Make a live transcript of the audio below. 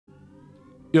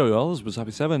Yo, y'all, this was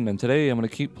Happy7, and today I'm going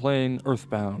to keep playing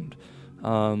Earthbound.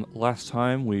 Last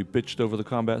time we bitched over the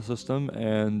combat system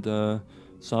and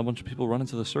saw a bunch of people run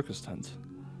into the circus tent.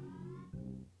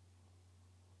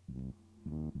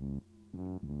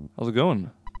 How's it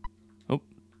going? Oh,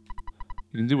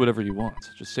 you can do whatever you want.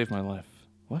 Just save my life.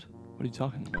 What? What are you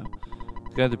talking about?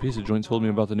 The guy at the pizza joint told me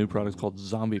about the new product called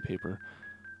zombie paper.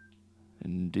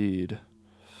 Indeed.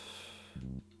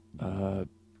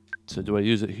 So do I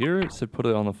use it here? It said put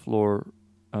it on the floor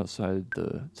outside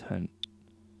the tent.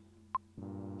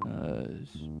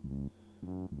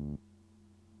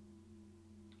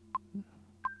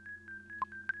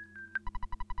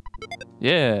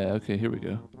 Yeah, okay, here we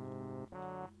go.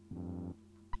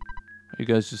 Are you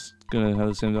guys just gonna have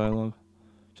the same dialogue?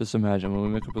 Just imagine when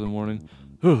we wake up in the morning.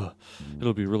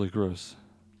 It'll be really gross.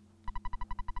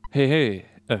 Hey,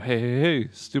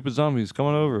 stupid zombies, come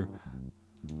on over.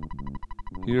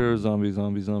 Here, zombie.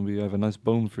 I have a nice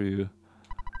bone for you.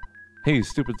 Hey,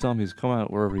 stupid zombies, come out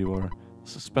wherever you are.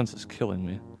 Suspense is killing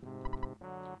me.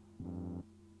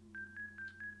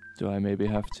 Do I maybe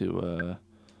have to,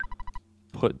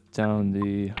 put down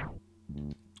the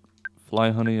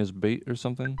fly honey as bait or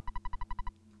something?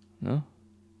 No?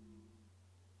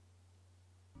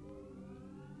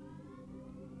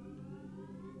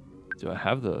 Do I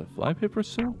have the fly paper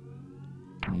still?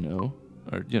 No.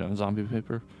 Or, you know, zombie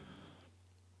paper.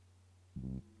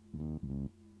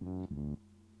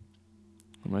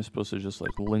 Am I supposed to just,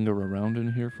 like, linger around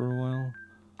in here for a while?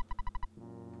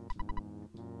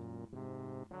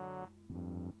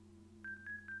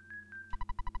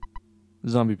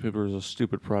 Zombie paper is a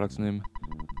stupid product name.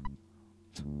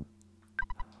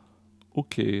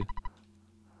 Okay.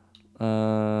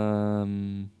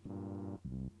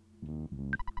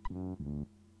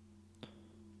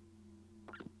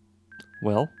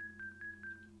 Well.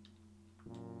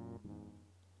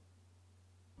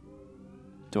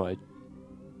 Do I...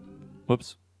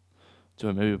 Whoops. Do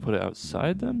I maybe put it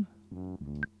outside then?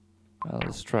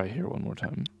 Let's try here one more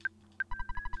time.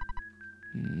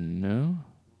 No?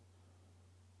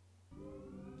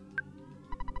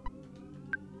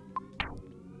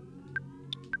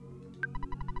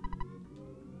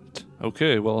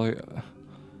 Okay, well,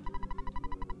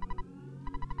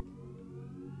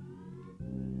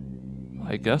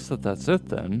 I guess that's it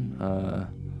then.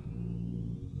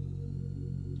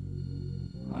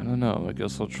 I don't know, I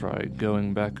guess I'll try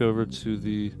going back over to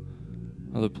the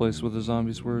other place where the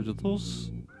zombies were. Did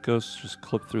those ghosts just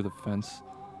clip through the fence?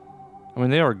 I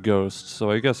mean, they are ghosts, so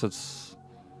I guess it's,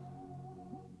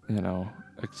 you know,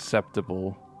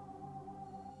 acceptable.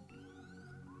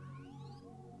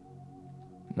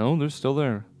 No, they're still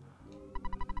there.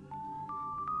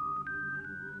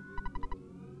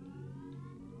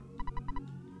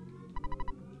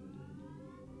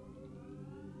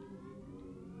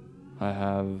 I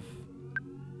have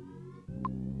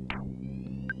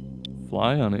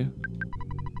fly honey.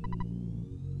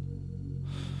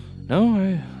 No,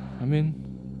 I mean,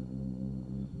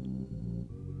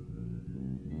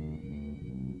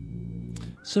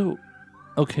 so,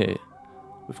 okay,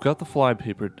 we've got the fly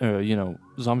paper, you know,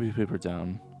 zombie paper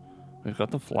down. We've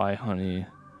got the fly honey.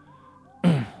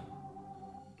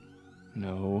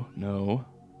 No.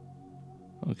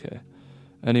 Okay.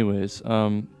 Anyways,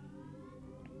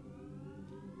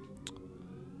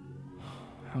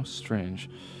 how strange.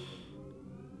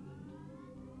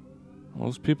 All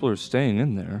those people are staying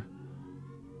in there.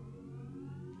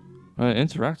 I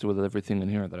interacted with everything in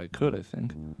here that I could, I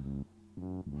think.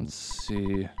 Let's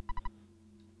see.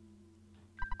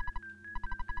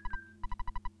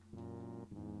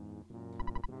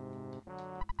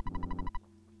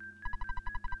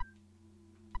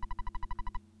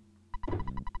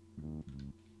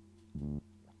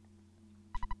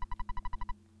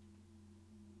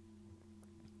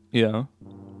 Yeah.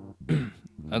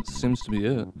 That seems to be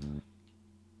it.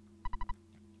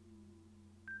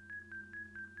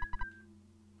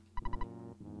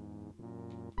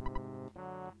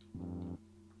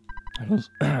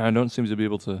 I don't seem to be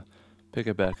able to pick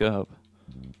it back up.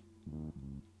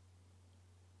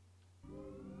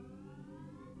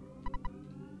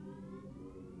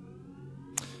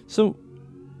 So,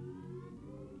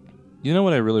 you know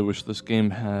what I really wish this game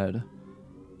had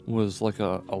was like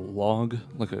a log,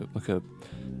 like a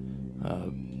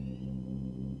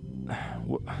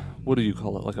what do you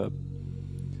call it? Like a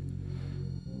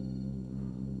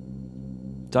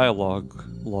dialogue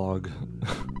log.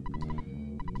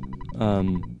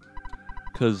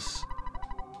 Because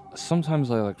sometimes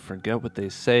I like forget what they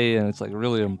say, and it's like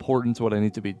really important to what I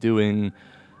need to be doing.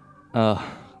 But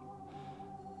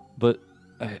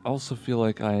I also feel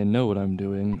like I know what I'm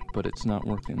doing, but it's not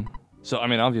working. So, I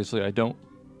mean, obviously I don't.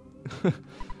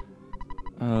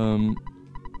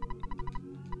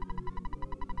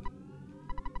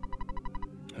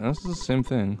 This is the same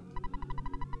thing.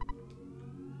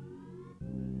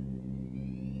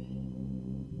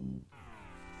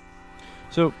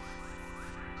 So,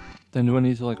 then do I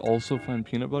need to, like, also find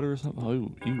peanut butter or something?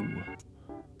 Oh, ew.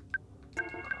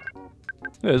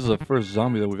 Yeah, this is the first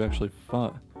zombie that we've actually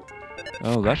fought.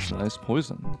 Oh, that's nice.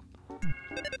 Poison.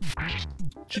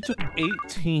 She took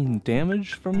 18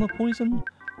 damage from the poison?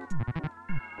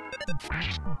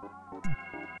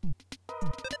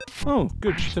 Oh,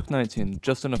 good. She took 19.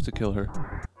 Just enough to kill her.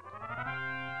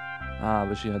 Ah,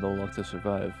 but she had the luck to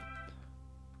survive.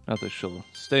 Not that she'll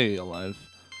stay alive.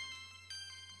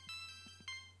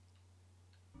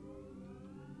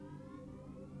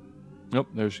 Nope,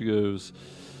 there she goes.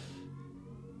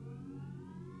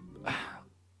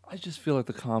 I just feel like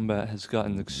the combat has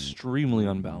gotten extremely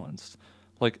unbalanced.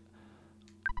 Like,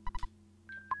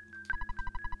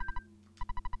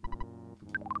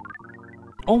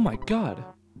 oh my god.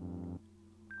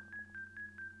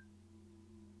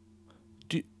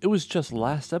 It was just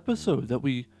last episode that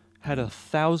we had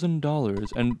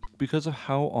 $1,000, and because of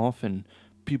how often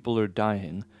people are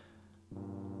dying.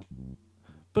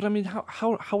 But I mean,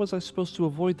 how was I supposed to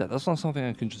avoid that? That's not something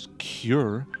I can just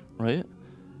cure, right?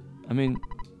 I mean,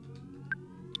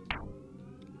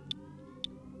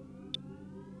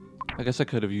 I guess I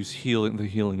could have used the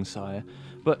healing Sai,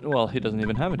 but, well, he doesn't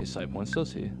even have any side points,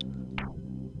 does he?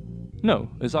 No,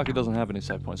 Izaki doesn't have any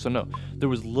side points, so no. There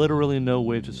was literally no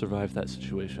way to survive that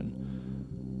situation.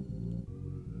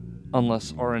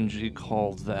 Unless RNG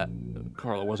called that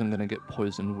Carla wasn't going to get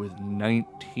poisoned with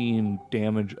 19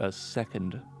 damage a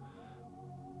second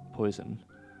poison.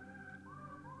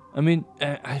 I mean,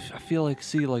 I feel like,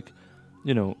 see, like,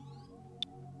 you know,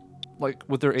 like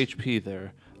with their HP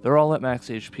there, they're all at max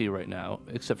HP right now,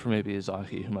 except for maybe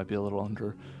Izaki, who might be a little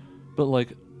under. But,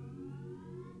 like,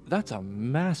 that's a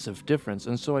massive difference,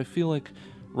 and so I feel like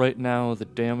right now the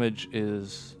damage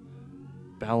is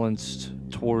balanced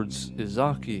towards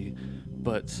Izaki,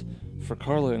 but for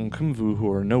Carla and Kumvu, who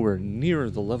are nowhere near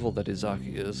the level that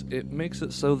Izaki is, it makes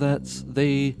it so that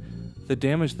the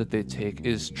damage that they take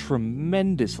is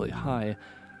tremendously high,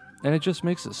 and it just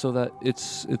makes it so that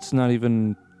it's not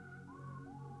even,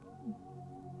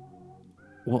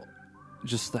 well,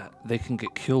 just that they can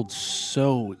get killed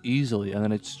so easily, and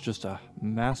then it's just a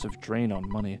massive drain on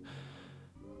money.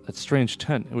 That strange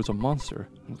tent, it was a monster.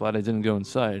 I'm glad I didn't go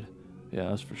inside. Yeah,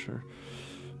 that's for sure.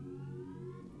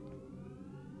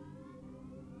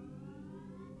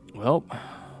 Well,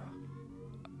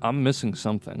 I'm missing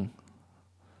something.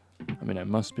 I mean, I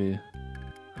must be.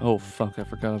 Oh, fuck, I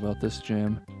forgot about this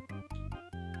jam.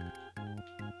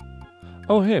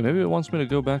 Oh, hey, maybe it wants me to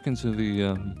go back into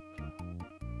the,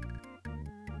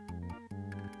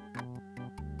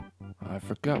 I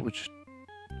forgot which...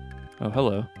 Oh,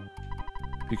 hello.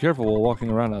 Be careful while walking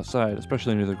around outside,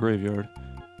 especially near the graveyard.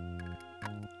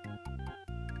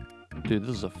 Dude,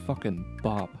 this is a fucking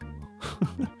bop.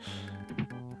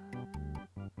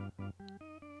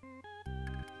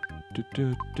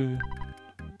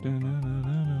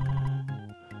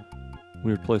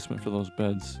 Weird placement for those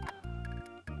beds.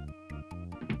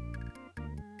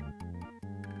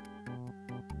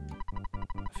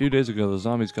 A few days ago, the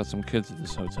zombies got some kids at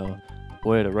this hotel.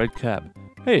 Boy had a red cap.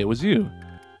 Hey, it was you!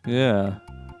 Yeah,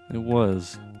 it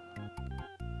was.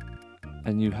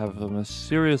 And you have a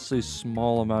mysteriously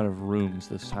small amount of rooms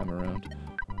this time around.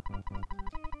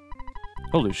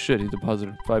 Holy shit, he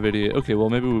deposited 588. Okay, well,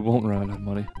 maybe we won't run out of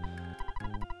money.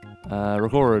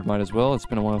 Record might as well. It's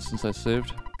been a while since I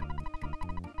saved.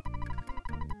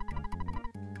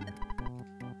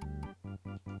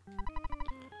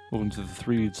 Moving to the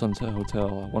Three Sunset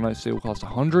Hotel. One night stay will cost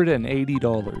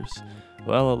 $180.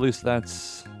 Well, at least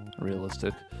that's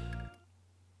realistic.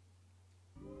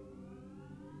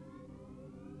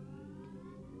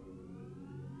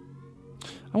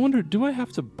 I wonder, do I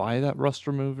have to buy that rust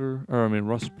remover? Or, I mean,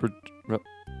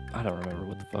 I don't remember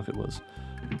what the fuck it was.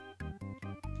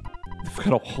 They've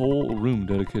got a whole room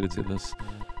dedicated to this.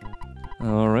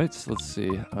 Alright, so let's see.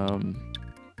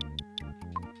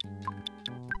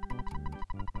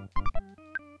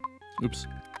 Oops.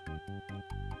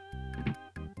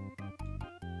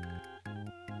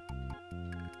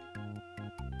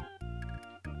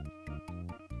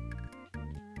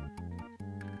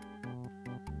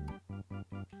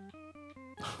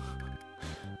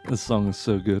 This song is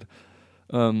so good.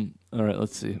 Alright,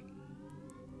 let's see.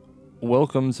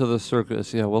 Welcome to the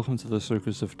circus. Yeah, welcome to the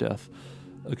circus of death.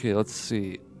 Okay, let's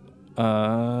see.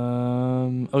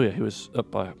 Oh yeah, he was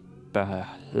up back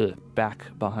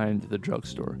behind the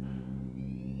drugstore.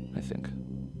 I think.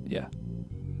 Yeah.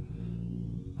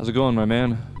 How's it going, my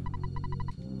man?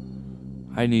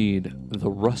 I need the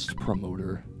rust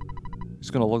promoter. He's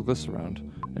gonna lug this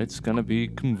around. It's gonna be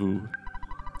Kumvu.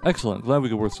 Excellent. Glad we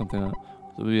could work something out.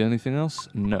 Will there be anything else?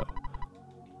 No.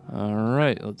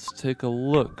 Alright, let's take a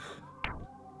look.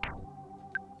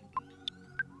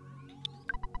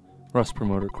 Rust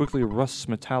promoter. Quickly rusts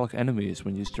metallic enemies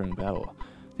when used during battle.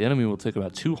 The enemy will take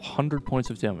about 200 points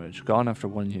of damage, gone after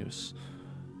one use.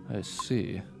 I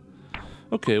see.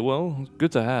 Okay, well,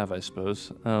 good to have, I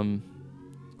suppose.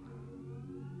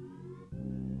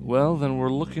 Well, then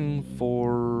we're looking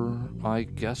for... I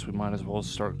guess we might as well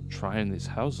start trying these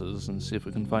houses and see if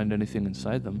we can find anything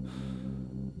inside them.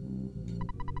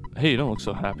 Hey, you don't look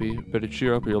so happy. Better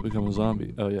cheer up or you'll become a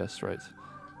zombie. Oh, yes, right.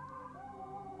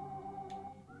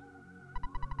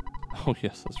 Oh,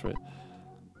 yes, that's right.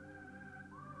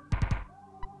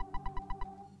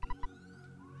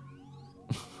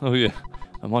 Oh, yeah.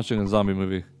 I'm watching a zombie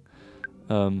movie.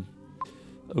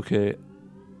 Okay.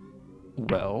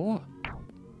 Well...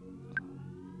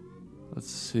 Let's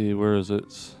see, where is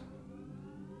it?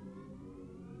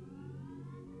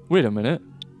 Wait a minute.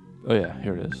 Oh yeah,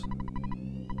 here it is.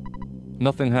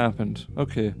 Nothing happened.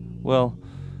 Okay, well,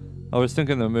 I was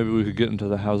thinking that maybe we could get into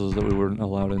the houses that we weren't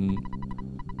allowed in.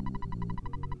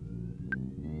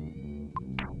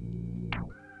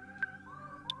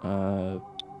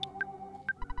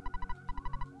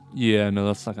 Yeah, no,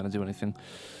 that's not gonna do anything.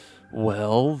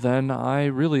 Well, then I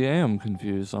really am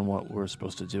confused on what we're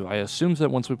supposed to do. I assumed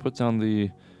that once we put down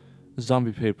the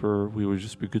zombie paper, we would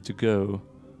just be good to go,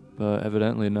 but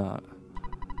evidently not.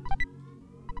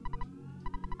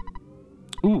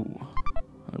 Ooh,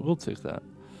 I will take that.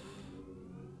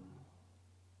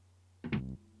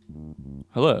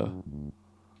 Hello.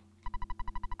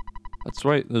 That's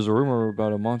right, there's a rumor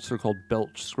about a monster called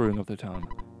Belch screwing up the town.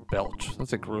 Belch.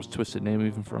 That's a gross, twisted name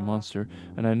even for a monster.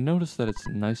 And I noticed that it's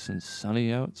nice and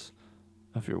sunny out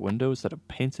of your window. Is that a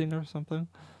painting or something?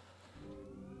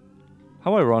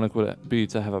 How ironic would it be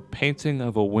to have a painting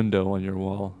of a window on your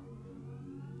wall?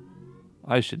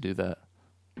 I should do that.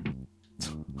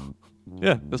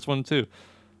 Yeah, this one too.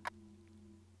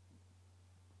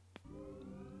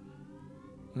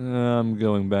 I'm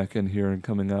going back in here and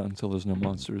coming out until there's no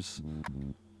monsters.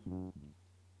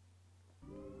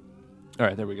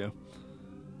 Alright, there we go.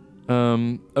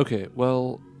 Okay,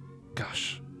 well,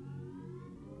 gosh.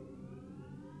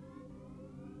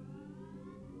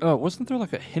 Oh, wasn't there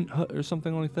like a hint hut or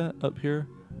something like that up here?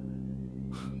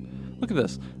 Look at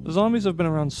this. The zombies have been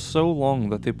around so long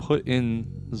that they put in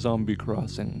zombie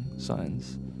crossing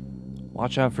signs.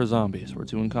 Watch out for zombies. We're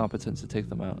too incompetent to take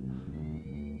them out.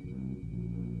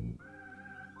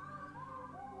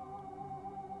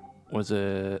 Was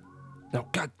it... Oh,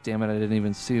 god damn it, I didn't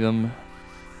even see them.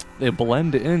 They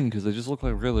blend in because they just look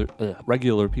like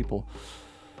regular people.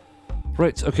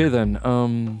 Right, okay then.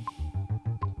 I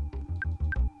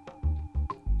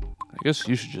guess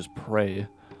you should just pray.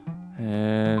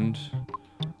 And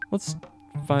let's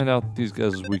find out these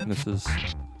guys' weaknesses.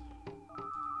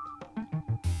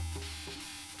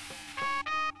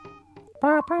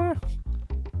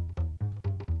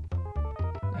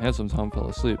 Handsome Tom fell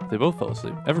asleep. They both fell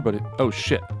asleep. Everybody. Oh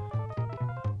shit.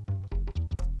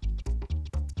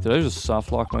 Did I just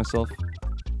soft lock myself?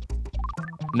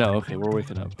 No, okay, we're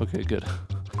waking up. Okay, good.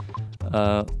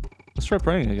 Let's try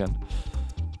praying again.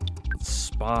 Let's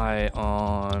spy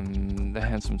on the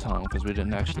Handsome Tom, because we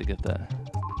didn't actually get that.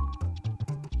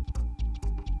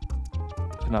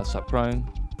 Cannot stop crying.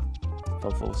 Fell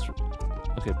full asleep.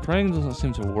 Okay, praying doesn't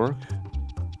seem to work,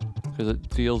 because it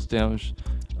deals damage,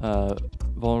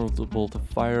 vulnerable to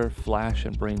fire, flash,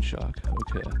 and brain shock.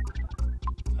 Okay.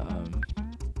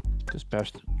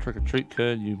 Dispatch the trick-or-treat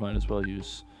could. You might as well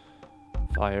use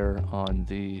fire on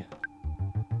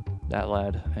that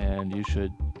lad, and you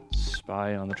should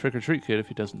spy on the trick-or-treat kid if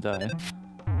he doesn't die.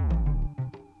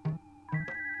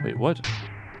 Wait, what?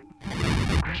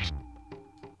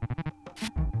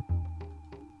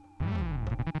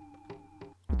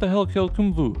 What the hell killed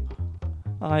Kumvu?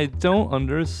 I don't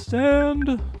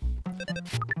understand.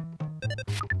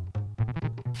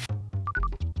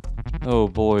 Oh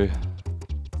boy.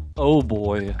 Oh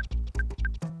boy.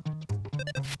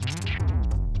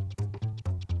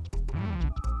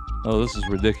 Oh, this is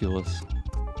ridiculous.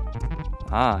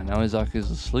 Ah, now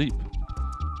Izaki's asleep.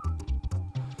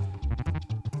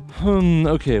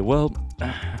 Okay, well,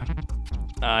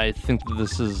 I think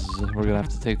this is, we're gonna have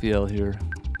to take the L here.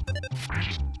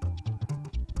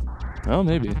 Well,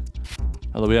 maybe.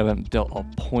 Although we haven't dealt a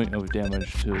point of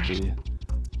damage to the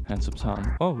Handsome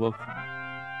Tom. Oh, well,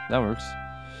 that works.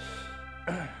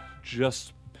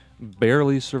 Just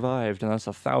barely survived, and that's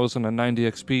 1,090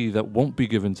 XP that won't be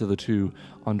given to the two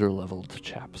underleveled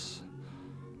chaps.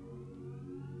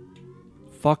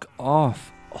 Fuck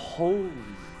off. Holy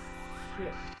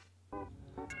shit.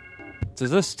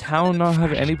 Does this town not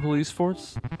have any police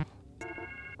force?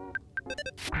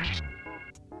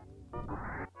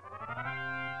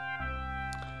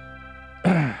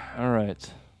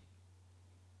 Alright.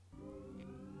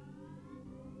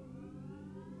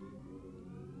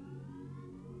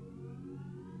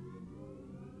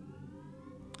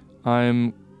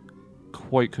 I'm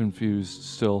quite confused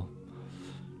still.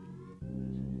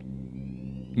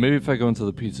 Maybe if I go into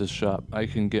the pizza shop, I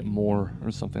can get more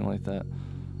or something like that.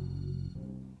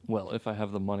 Well, if I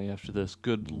have the money after this,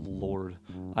 good lord.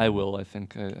 I will, I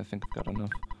think. I think I've got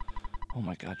enough. Oh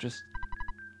my god, just...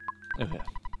 Okay.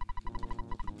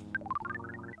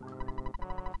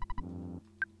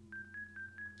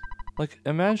 Like,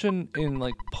 imagine in,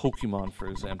 like, Pokemon, for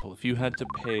example, if you had to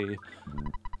pay,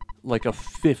 like, a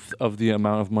fifth of the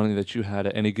amount of money that you had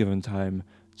at any given time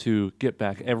to get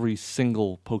back every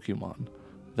single Pokemon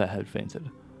that had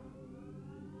fainted.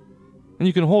 And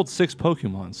you can hold 6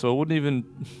 Pokemon, so it wouldn't even...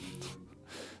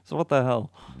 So what the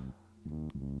hell?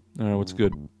 Alright, what's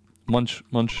good? Munch,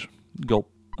 munch,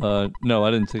 gulp. No,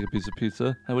 I didn't take a piece of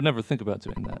pizza. I would never think about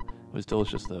doing that. It was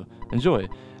delicious, though. Enjoy.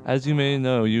 As you may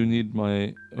know, you need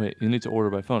my... Wait, you need to order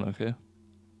by phone, okay?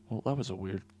 Well, that was a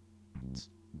weird...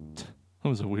 That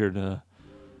was a weird,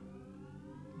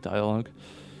 dialogue.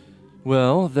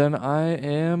 Well, then I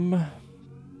am...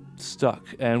 stuck,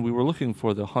 and we were looking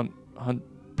for the hint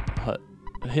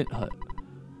hut.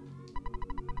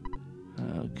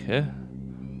 Okay.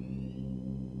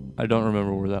 I don't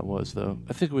remember where that was, though.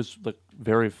 I think it was, like,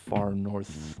 very far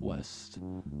northwest.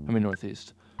 I mean,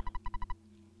 northeast.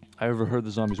 I overheard the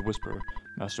zombies whisper,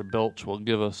 Master Belch will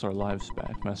give us our lives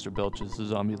back. Master Belch is the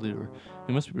zombie leader.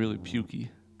 He must be really pukey.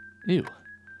 Ew.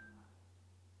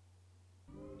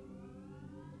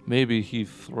 Maybe he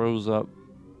throws up...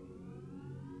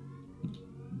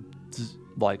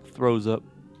 like, throws up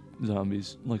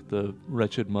zombies, like the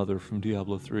wretched mother from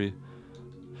Diablo 3.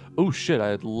 Oh shit,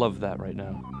 I'd love that right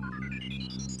now.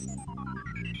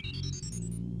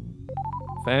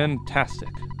 Fantastic.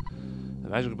 The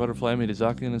magical butterfly made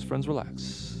Izaki and his friends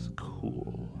relax.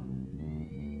 Cool.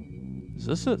 Is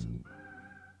this it?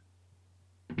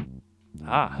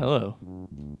 Ah, hello.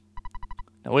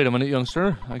 Now wait a minute,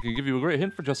 youngster. I could give you a great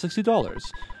hint for just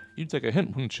 $60. You'd take a hint,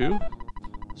 wouldn't you?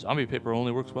 Zombie paper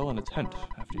only works well in a tent.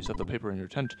 After you set the paper in your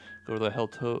tent, go to the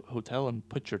hotel and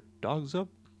put your dogs up.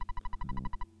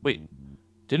 Wait,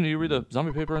 didn't you read the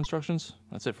zombie paper instructions?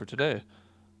 That's it for today.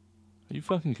 Are you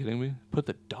fucking kidding me? Put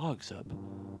the dogs up.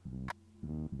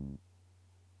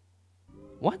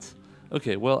 What?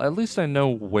 Okay, well, at least I know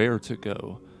where to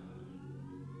go.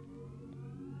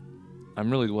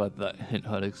 I'm really glad that hint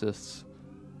hut exists.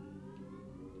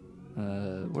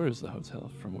 Where is the hotel?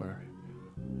 From where?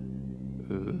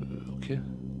 Okay.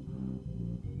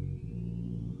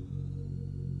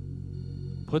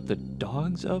 Put the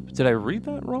dogs up? Did I read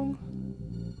that wrong?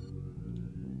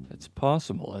 It's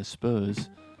possible, I suppose.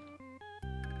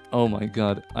 Oh my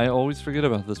god, I always forget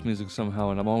about this music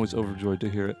somehow, and I'm always overjoyed to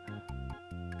hear it.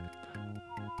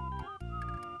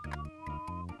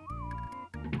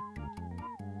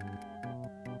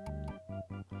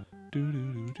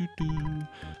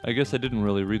 I guess I didn't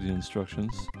really read the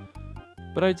instructions.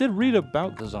 But I did read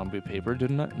about the zombie paper,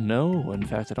 didn't I? No, in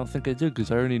fact, I don't think I did,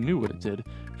 because I already knew what it did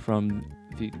from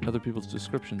the other people's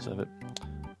descriptions of it.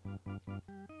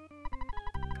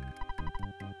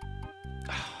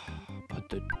 Put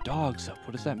the dogs up.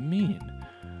 What does that mean?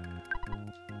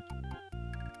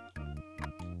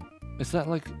 Is that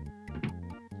like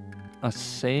a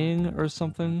saying or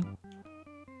something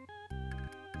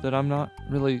that I'm not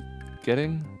really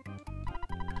getting?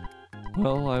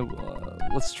 Well,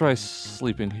 let's try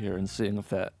sleeping here and seeing if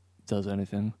that does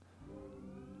anything.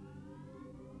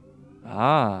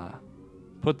 Ah,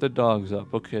 put the dogs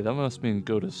up. Okay, that must mean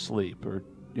go to sleep or,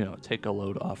 you know, take a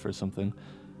load off or something.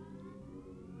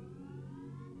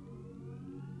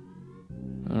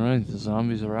 Alright, the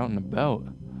zombies are out and about.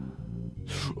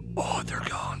 Oh, they're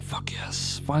gone. Fuck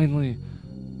yes. Finally.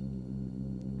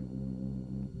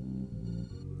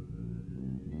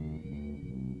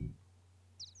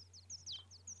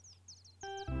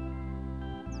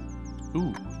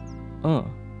 Ooh.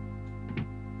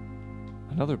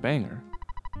 Another banger.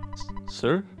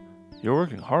 Sir? You're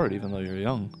working hard even though you're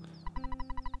young.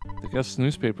 The guest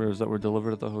newspapers that were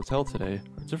delivered at the hotel today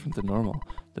are different than normal.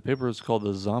 The paper is called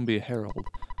the Zombie Herald.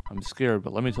 I'm scared,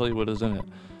 but let me tell you what is in it.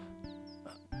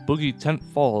 Boogie tent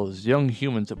falls, young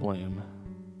human to blame.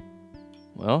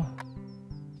 Well,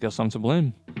 Guess I'm to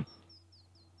blame.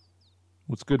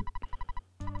 What's good?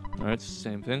 Alright,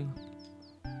 same thing.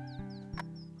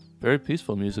 Very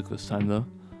peaceful music this time, though.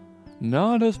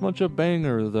 Not as much a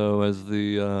banger, though, as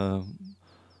the,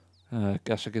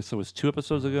 gosh, I guess it was 2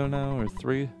 episodes ago now, or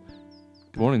 3.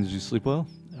 Good morning, did you sleep well?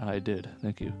 I did,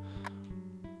 thank you.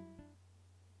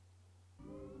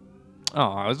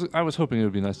 Oh, I was hoping it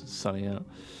would be nice and sunny out.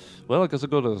 Well, I guess I'll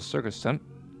go to the circus tent.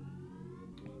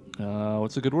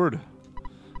 What's a good word?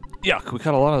 Yuck, we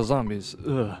caught a lot of zombies.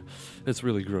 Ugh, it's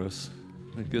really gross.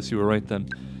 I guess you were right then.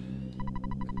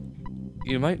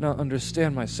 You might not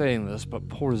understand my saying this, but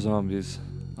poor zombies.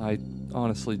 I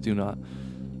honestly do not.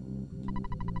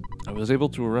 I was able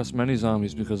to arrest many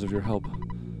zombies because of your help.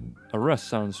 Arrest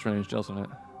sounds strange, doesn't it?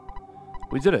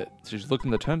 We did it. Did you look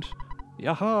in the tent?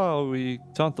 Yaha! We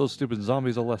taught those stupid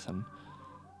zombies a lesson.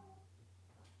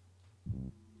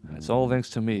 It's all thanks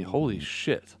to me. Holy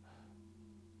shit.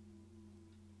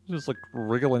 Just like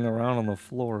wriggling around on the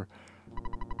floor.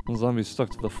 The zombies stuck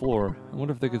to the floor. I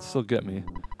wonder if they could still get me.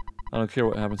 I don't care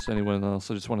what happens to anyone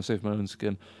else. I just want to save my own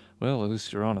skin. Well, at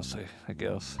least you're honest, I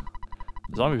guess.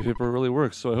 Zombie paper really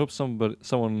works, so I hope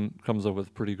someone comes up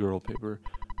with pretty girl paper.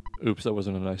 Oops, that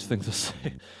wasn't a nice thing to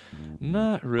say.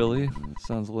 Not really.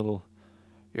 Sounds a little...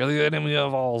 You're the enemy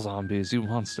of all zombies, you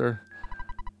monster.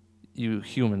 You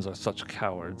humans are such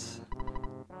cowards.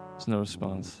 There's no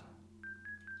response.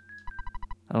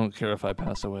 I don't care if I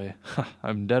pass away.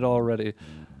 I'm dead already.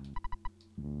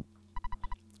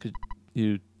 Could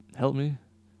you help me?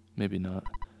 Maybe not.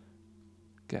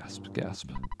 Gasp,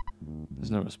 gasp.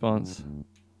 There's no response.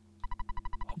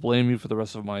 I'll blame you for the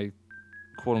rest of my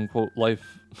quote-unquote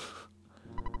life.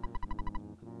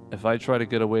 If I try to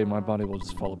get away, my body will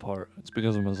just fall apart. It's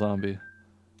because I'm a zombie.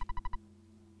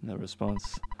 No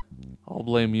response. I'll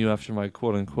blame you after my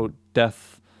quote-unquote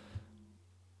death.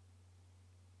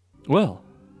 Well.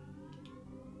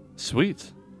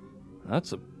 Sweet.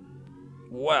 That's a...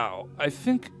 Wow. I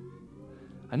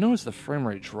noticed the frame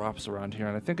rate drops around here,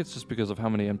 and I think it's just because of how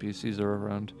many NPCs are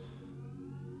around.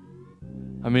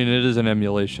 I mean, it is an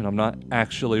emulation. I'm not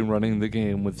actually running the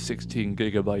game with 16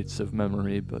 gigabytes of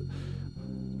memory, but...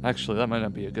 Actually, that might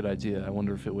not be a good idea. I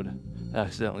wonder if it would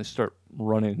accidentally start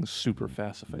running super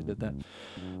fast if I did that.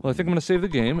 Well, I think I'm going to save the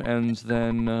game, and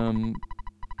then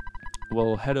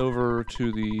we'll head over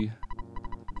to the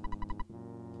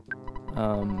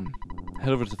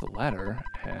ladder,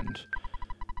 and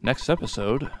next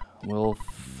episode we'll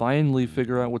finally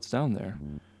figure out what's down there.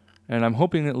 And I'm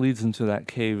hoping it leads into that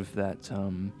cave that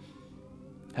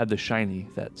had the shiny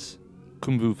that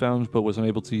Kumbu found but was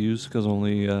unable to use because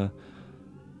only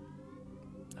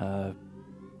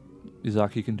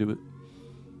Izaki can do it.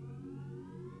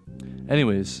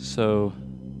 Anyways, so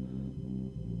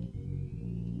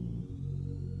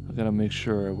I gotta make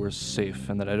sure we're safe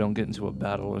and that I don't get into a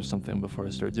battle or something before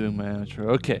I start doing my outro.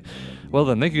 Okay, well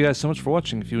then, thank you guys so much for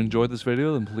watching. If you enjoyed this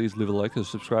video, then please leave a like and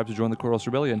subscribe to join the Coros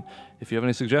Rebellion. If you have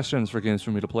any suggestions for games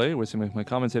for me to play, ways to make my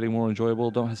commentating more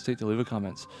enjoyable, don't hesitate to leave a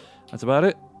comment. That's about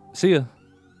it. See ya!